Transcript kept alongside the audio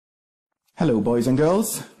Hello boys and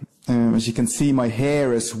girls. As you can see, my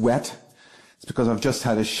hair is wet. It's because I've just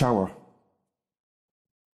had a shower.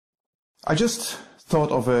 I just thought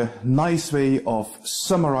of a nice way of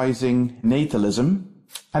summarizing natalism,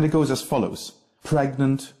 and it goes as follows.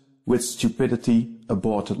 Pregnant with stupidity,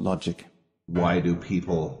 aborted logic. Why do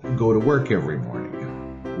people go to work every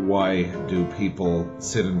morning? Why do people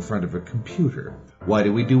sit in front of a computer? Why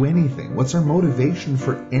do we do anything? What's our motivation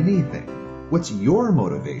for anything? What's your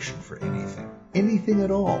motivation for anything? Anything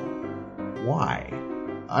at all? Why?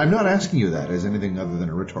 I'm not asking you that as anything other than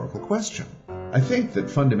a rhetorical question. I think that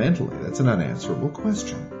fundamentally that's an unanswerable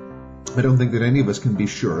question. I don't think that any of us can be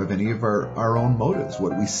sure of any of our own motives,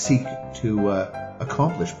 what we seek to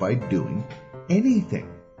accomplish by doing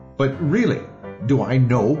anything. But really, do I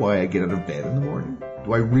know why I get out of bed in the morning?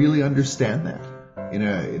 Do I really understand that in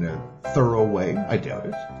a thorough way? I doubt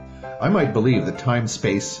it. I might believe that time,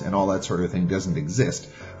 space, and all that sort of thing doesn't exist,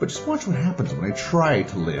 but just watch what happens when I try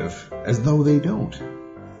to live as though they don't.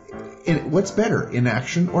 What's better,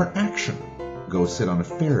 inaction or action? Go sit on a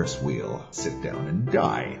Ferris wheel, sit down and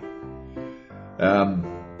die.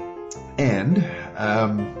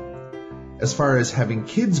 As far as having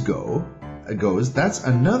kids goes, that's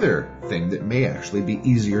another thing that may actually be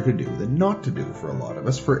easier to do than not to do for a lot of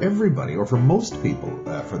us, for everybody, or for most people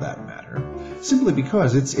for that matter, simply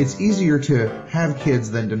because it's easier to have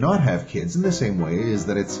kids than to not have kids, in the same way as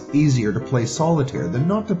that it's easier to play solitaire than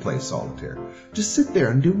not to play solitaire. Just sit there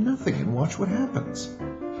and do nothing and watch what happens.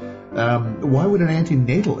 Why would an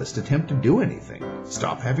antinatalist attempt to do anything?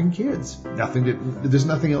 Stop having kids. There's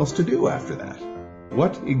nothing else to do after that.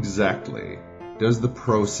 What exactly does the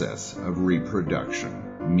process of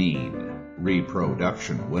reproduction mean?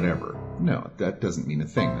 Reproduction, whatever. No, that doesn't mean a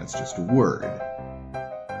thing. That's just a word.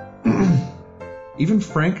 Even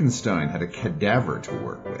Frankenstein had a cadaver to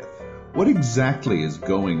work with. What exactly is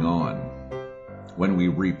going on when we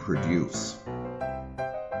reproduce?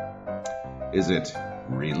 Is it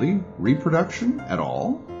really reproduction at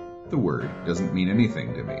all? The word doesn't mean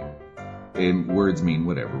anything to me. Words mean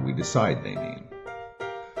whatever we decide they mean.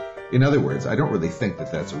 In other words, I don't really think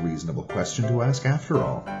that that's a reasonable question to ask after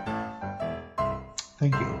all.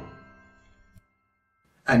 Thank you.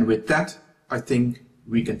 And with that, I think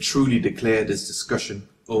we can truly declare this discussion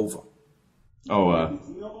over.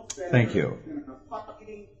 Thank you.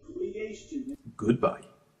 Goodbye.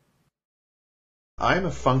 I'm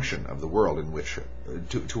a function of the world in which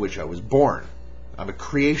to which I was born. I'm a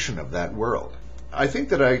creation of that world. I think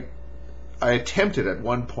that I attempted at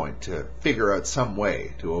one point to figure out some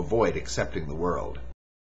way to avoid accepting the world.